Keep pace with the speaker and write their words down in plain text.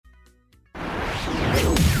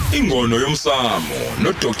Ingono Yomsamo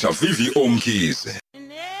no Dr. VVO Mkhize.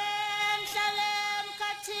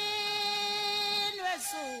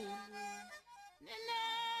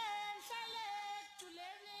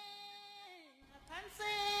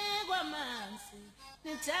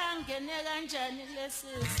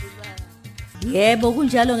 Yebo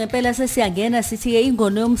kunjalo ngempela sesiyangena sithi ke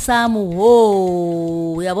Ingono Yomsamo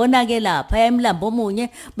ho uyabona ke lapha emlambo omunye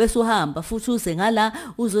bese uhamba futhi uze ngala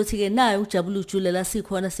uzothi ke nayo ujabula ujulela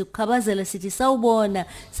sikhona sikukhabazela sithi sawubona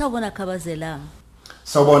khabazela.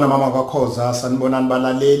 Sawubona mama kaKhoza, sanibonani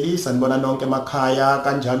balaleli, sanibona nonke emakhaya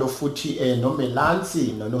kanjalo futhi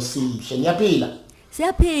noMelansi noNosihle. Niyaphila?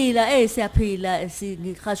 Siyaphila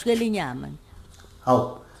ngihashukela inyama.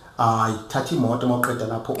 Hawu hayi thatha imoto mawuqeda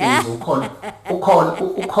lapho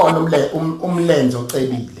ukhona umlenze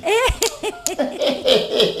ocebile.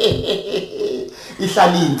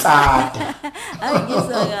 Ihlala insada.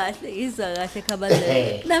 Ngizwa kahle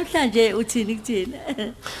khabazela. Namhlanje uthini kuthina?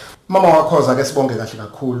 Mama wakhoza ke sibonge kahle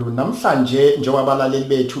kakhulu. Namhlanje njengoba abalaleli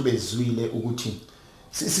bethu bezwile ukuthi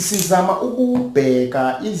sizama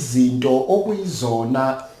ukubheka izinto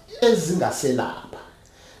okuyizona ezingaselapha.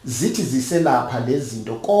 Zithi ziselapha lezi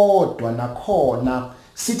zinto kodwa nakhona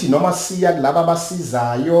sithi noma siya kulabo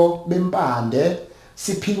abasizayo bempande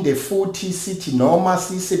siphinde futhi sithi noma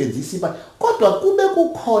sisebenzisa kodwa kube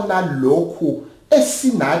kukhona lokhu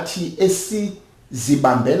esinathi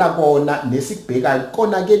esizibambela kona nesikubheka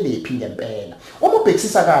kona ke lephi ngempela. Uma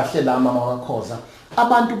ubhekisisa kahle la mama wakhoza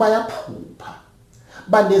abantu bayaphupha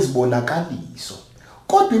banezibonakaliso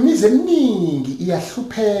kodwa imize eminingi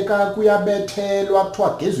iyahlupheka kuyabethelwa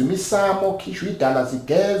kuthiwa gezwe imisamo khishwe idala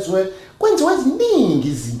zigezwe kwenziwe eziningi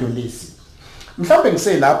izinto lezi. Mhlawumbe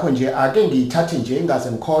ngiselapho nje ake ngiyithathe nje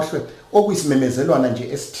engaze ngikhohlwe okuyisimemezelwana nje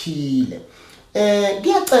esithile.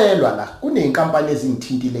 Kuyacelwa la kuneyinkampani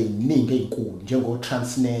ezingithintile eziningi ezinkulu njengo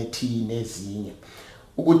Transnet nezinye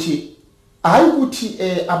ukuthi hayi ukuthi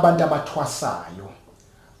abantu abathwasayo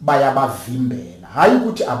bayabavimbela, hayi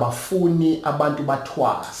ukuthi abafuni abantu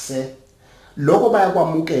bathwase, lokho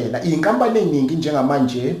bayakwamukela. Inkampani eziningi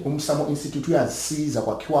njengamanje uMsamo Institute uyazisiza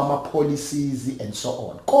kwakhiwa ama policies and so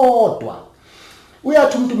on. Kodwa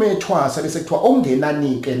uyathi umuntu methwasa bese kuthiwa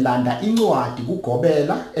ongenanike landa incwadi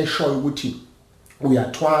kugobela eshoyo ukuthi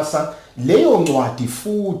uyathwasa. Leyo ncwadi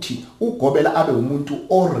futhi ugobela abe umuntu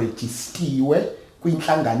oregistiwe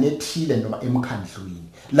kwinhlangano ethile noma emkhandlwini.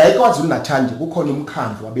 La eKwaZulu Natal nje kukhona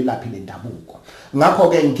umkhandlu wabelaphi bendabuko. Ngakho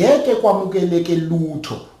ke ngeke kwamukeleke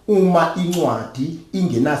lutho uma incwadi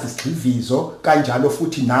ingenazi isigxivizo kanjalo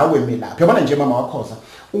futhi nawe melaphi. Yabona nje mama wakhoza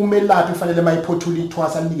umelaphi ufanele mayiphothula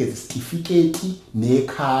ithwasa nikeze certificate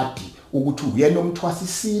nekhadi ukuthi uyena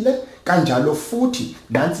omthwasisile kanjalo futhi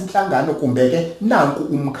nansi inhlangano kumbe ke nanku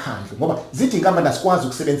umkhandlu ngoba zithi inkampani asikwazi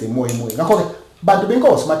ukusebenza emoya. Ngakho ke bantu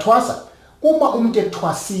benkosi mathwasa uma umuntu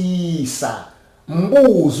ethwasisa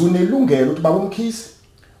mbuzo unelungelo ukuthi baba Mkhize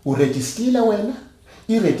uregistile wena,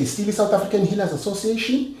 iregistile South African Healers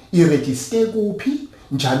Association, iregister kuphi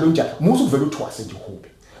njalo njalo. Musu kuvela uthwase nje uhube.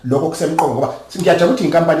 Lokho kusemqondo ngoba ngiyajabula ukuthi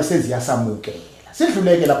inkampani seziyasamukela.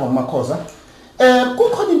 Sidluleke lapha mamakhoza.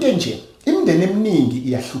 Kukhona into nje, imindeni eminingi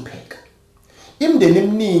iyahlupheka. Imindeni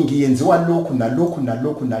eminingi yenziwa lokhu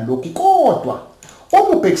kodwa uma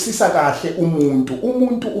ubhekisisa kahle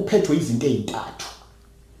umuntu uphethwe izinto ezintathu.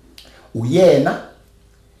 Uyena,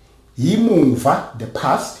 yimuva, the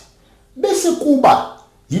past, bese kuba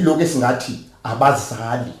yiloko esingathi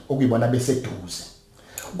abazali okuyibona beseduze.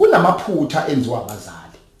 Kunamaphutha enziwa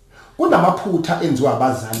abazali. Kunamaphutha enziwa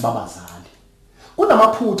abazali babazali.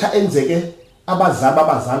 Kunamaphutha enzeke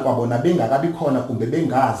abazali kwabona bengakabi khona kumbe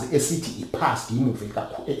bengazi esithi ipast yimuva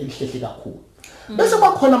elihle kakhulu. Bese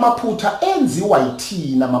kwakhona amaphutha enziwa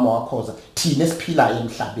yithina mama wakhoza, thina esiphilayo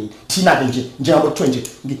emhlabeni. Thina ke nje njengabothiwe nje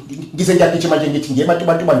ngize ngiyagijima nje ngithi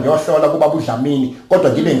ngebantu ngiyohlola kuba budlamini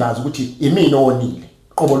kodwa ngibe ngazi ukuthi imini onile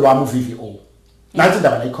qobo lwami uVVO. Nansi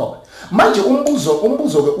indaba la ikhona. Manje umbuzo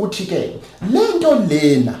ke uthi ke lento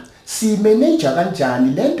lena si manager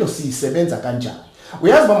kanjani, lento sisebenza kanjani?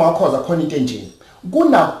 Uyazi mama wakhoza khona into enje.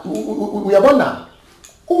 Uyabona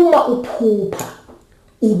uma uphupha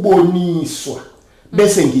uboniswa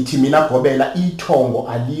bese ngithi mina gobela ithongo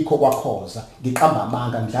alikho kwakhoza ngiqamba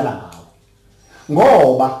amanga ngidlala ngawo.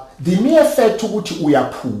 Ngoba the mere fact ukuthi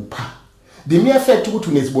uyaphupha, the mere fact ukuthi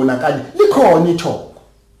unezibonakali likhona ithongo.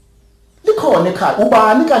 Likhona ekhaya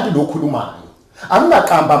ubani kanti lokhulumayo.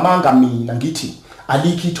 Angingaqamba amanga mina ngithi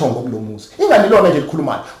alikho ithongo kulomuzi. Ingani lona nje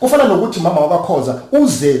likhulumayo. Kufana nokuthi mama wakakhoza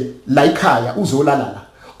uze la ekhaya uzolala la.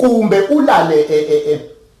 Kumbe ulale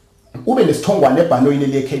ube nesithongwane ebhanoyini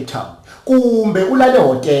le Cape Town. Kumbe ulale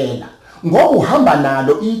hotela ngoba uhamba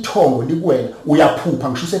nalo ithongo likuwena uyaphupha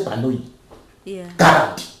ngisho usebhanoyini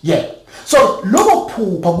guarantee so lokho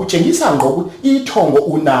kuphupha kutshengisa ngokuthi ithongo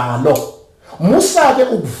unalo musake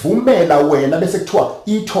ukuvumela wena bese kuthiwa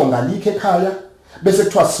ithonga likhe ekhaya bese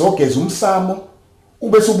kuthiwa sizogeza umsamo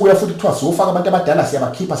ubese ubuya futhi kuthiwa sizofaka abantu abadala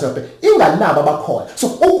siyabakhipha sebabhe inganabo abakhona so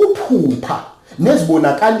ukuphupha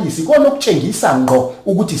nezibonakalisi kona okutshengisa ngqo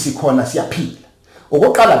ukuthi sikhona siyaphila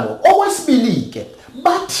okoqala lo okwesibili ke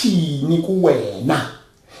bathini kuwena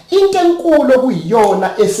into enkulu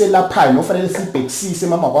okuyiyona eselaphayo nofanele sibhekisise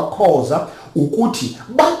mama kwakhoza ukuthi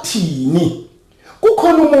bathini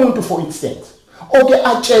kukhona umuntu for instance oke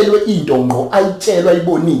atshelwe into ngqo ayitshelwa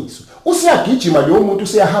iboniswe usiyagijima leyo muntu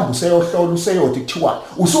usiyahamba useyohlola useyothi kuthiwa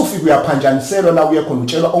usufika uyaphanjaniselwa la uye khona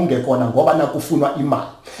utshelwa ongekona ngoba nakufunwa imali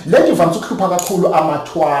lento ivamise ukuhlupha kakhulu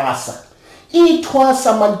amathwasa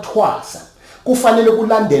ithwasa malithwasa kufanele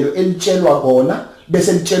kulandelwe elitshelwa kona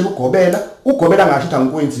bese litshela ugobela ngasho ukuthi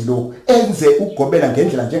angikwenzi lokho enze ugobela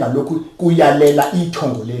ngendlela njengalokhu kuyalela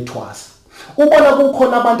ithongo lethwasa ubona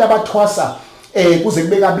kukhona abantu abathwasa kuze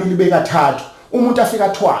kube kabili bekathathu umuntu afika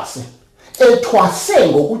athwase ethwase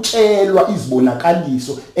ngokutshelwa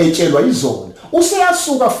izibonakaliso etshelwa izona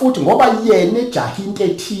useyasuka futhi ngoba yena ejahinto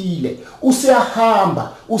ethile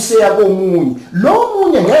useyahamba useya komunye lo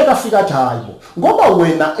munye ngeke afika athi hayibo ngoba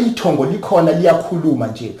wena ithongo likhona liyakhuluma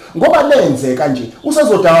nje ngoba lenzeka nje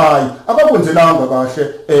usezothi hayi akakwenzelanga kahle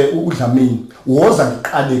uDlamini woza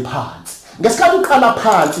ngiqale phansi ngesikhathi uqala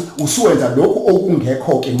phansi usuwenza lokho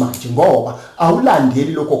okungekho ke manje ngoba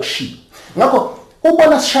awulandeli lokho okushiya ngakho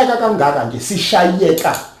ubona sishayeka kangaka nje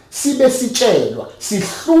sishayeka sibe sitshelwa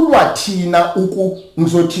sihlulwa thina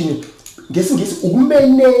ngizothini ngesingisi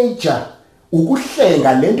ukumanager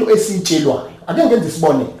ukuhlenga lento esitshelwayo ake ngenze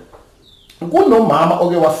isibonelo kunomama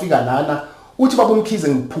oke wafika lana uthi baba Mkhize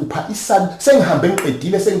ngiphupha isalo sengihambe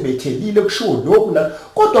ngiqedile sengibethelile kushiwo lokhu na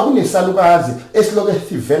kodwa kunesalukazi esiloke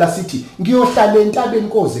sivela sithi ngiyohlala entabeni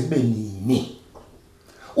koze kube nini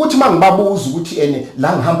uthi mangibabuza ukuthi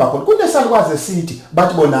la ngihamba khona kunesalukazi esithi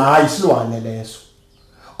bathi bona hayi silwane leso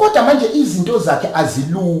kodwa manje izinto zakhe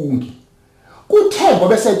azilungi kuthemba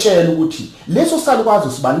bese tshela ukuthi leso salukazi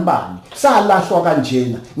usibanibani salahlwa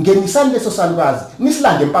kanjena ngenisani leso salukazi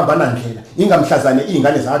nisilande empambana ndlela ingamhlazane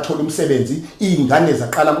izingane zathola umsebenzi izingane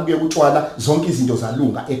zaqala kuye kutshwala zonke izinto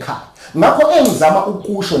zalunga ekhaya ngakho engizama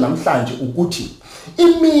ukusho namhlanje ukuthi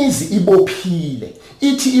imizi ibophile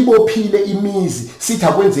ithi ibophile imizi sithi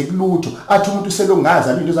akwenzeki lutho athi umuntu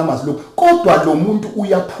selongaza into zamazulu kodwa lo muntu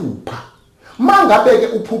uyaphupha mangabeke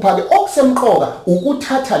uphupha ke okusemqoka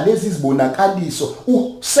ukuthatha lezi zibonakaliso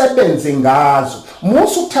usebenze ngazo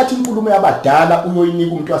musu ukuthatha inkulumo yabadala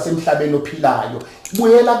uyoyinika umuntu wasemhlabeni ophilayo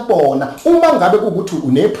buyela kubona uma ngabe ukuthi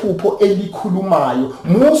unephupho elikhulumayo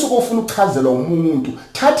musu kofuna ukuchazelwa umuntu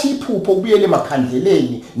thatha iphupho ubuyele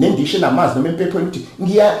emakhandleleni nendishe namazi noma empephweni uthi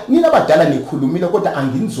nina abadala nikhulumile kodwa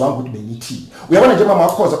anginizwanga ukuthi benithini uyabona nje mama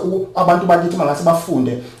wakhoza abantu bakithi mangase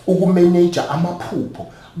bafunde ukumanager amaphupho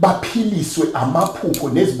baphiliswe amaphupho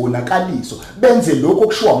nezibonakaliso benze lokho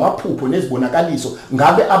kushiwa amaphupho nezibonakaliso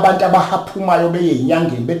ngabe abantu abahaphumayo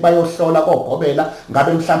beyinyangeni bethi bayohlola kogobela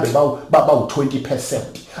ngabe mhlambe bawu 20%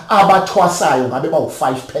 abathwasayo ngabe bawu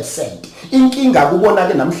 5% inkinga kubona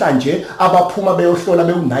ke namhlanje abaphuma beyohlola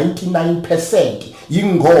bewu 99%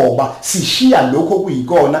 yingoba sishiya lokho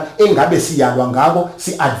kuyikona engabe siyalwa ngako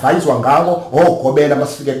siadvisewa ngako ogobela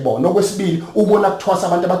masifike kubona okwesibili ubona kuthwasa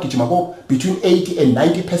abantu abagijima ko between 80 and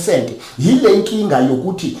 90% yile inkinga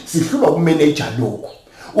yokuthi sihlulwa ukumanager lokho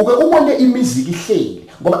uke ubone imiziki ihleli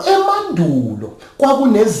ngoba emandulo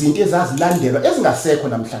kwakunezinto ezazilandelwa ezingasekho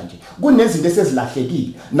namhlanje kunezinto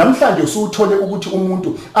esezilahlekile namhlanje usuthole ukuthi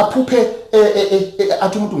umuntu aphuphe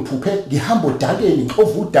athi umuntu ngiphuphe ngihamba odakeni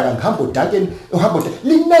ngixova udaka ngihamba odakeni uhamba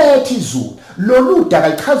linethi izulu lolu daka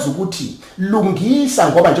lichaza ukuthi lungisa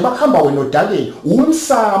ngoba nje bakhamba wena odakeni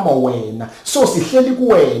umsamo wena so sihleli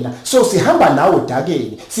kuwena so sihamba nawe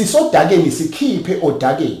odakeni sisodakeni sikhiphe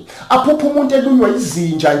odakeni aphupha umuntu elunywa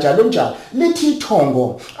izinja njalo njalo lithi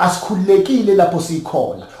ithongo asikhulekile lapho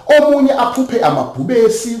sikhona omunye aphuphe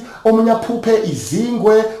amabhubesi omunye aphuphe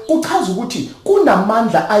izingwe kuchaza ukuthi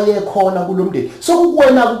kunamandla ayekhona kulomndeni so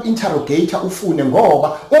kuwena ku-interrogator ufune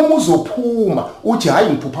ngoba uma uzophuma uthi hayi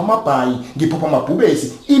ngiphupha amabhayi ngiphupha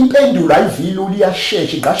amabhubesi impendulo ayivile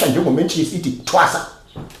liyashesha iqasha njengomentshisi ithi thwasa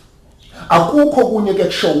akukho kunye ke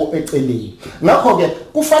kushowo eceleni ngakho ke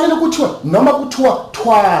kufanele kuthiwe noma kuthiwa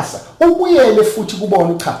thwasa ubuyele futhi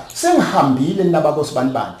kubona cha sengihambile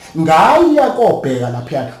nabakosibanibani ngaya kobheka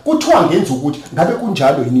lapha kuthiwa ngenza ukuthi ngabe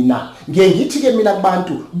kunjalo yini na ngiyengithi ke mina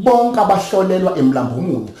kubantu bonke abahlolelwa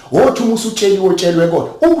emlambomunye wothi uma usutsheliwe otshelwe kodwa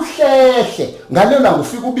uhlehle ngalela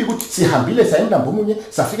ngufika ubika ukuthi sihambile sa emlambomunye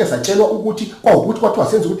safika satshelwa ukuthi kwawukuthi kwathiwa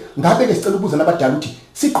senza ukuthi ngabe ke sicela ukubuza nabadala ukuthi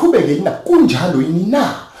siqhubeke yini kunjalo yini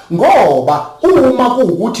na ngoba uma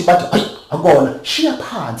kuukuthi bathi hayi akona shiya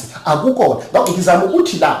phansi akukona ngakho ngizama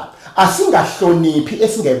ukuthi la asingahloniphi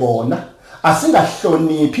esingekona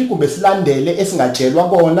asingahloniphi kumbe silandele esingatshelwa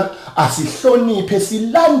kona asihloniphe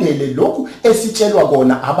silandele lokhu esitshelwa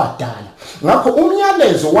kona abadala ngakho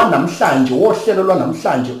umyalezo wanamhlanje wohlelo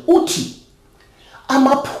lwanamhlanje uthi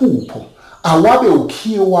amaphupho awabe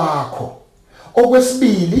ukhiye wakho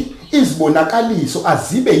okwesibili izibonakaliso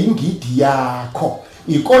azibe ingidi yakho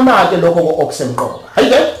ikona ke lokho okusemqoka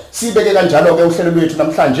hayike sibeke kanjalo ke uhlelo lwethu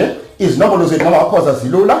namhlanje izinombolo zethu ngawaphoza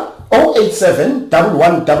zilula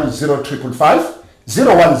 087110055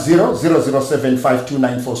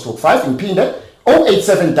 01000752945 ngiphinde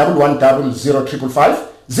 087110055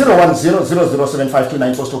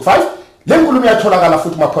 01000752945 lenkulumo iyatholakala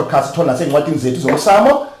futhi kuma podcast thona sencwadini zethu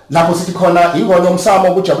zomsamo lapho sithi khona ingono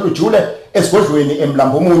yomsamo kujabulu jule esigodlweni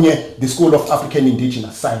emlambomunye the School of African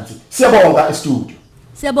Indigenous Science siyabonga e-studio.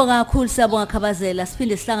 Siyabonga kakhulu siyabonga Khabazela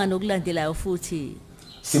siphinde sihlangane okulandelayo futhi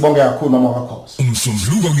sibonge kakhulu mama kaKhosi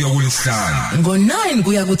umsombuluko kuya kulesihlanu ngo9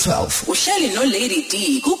 kuya ku12 uhleli no Lady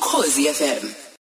D ku Khosi FM.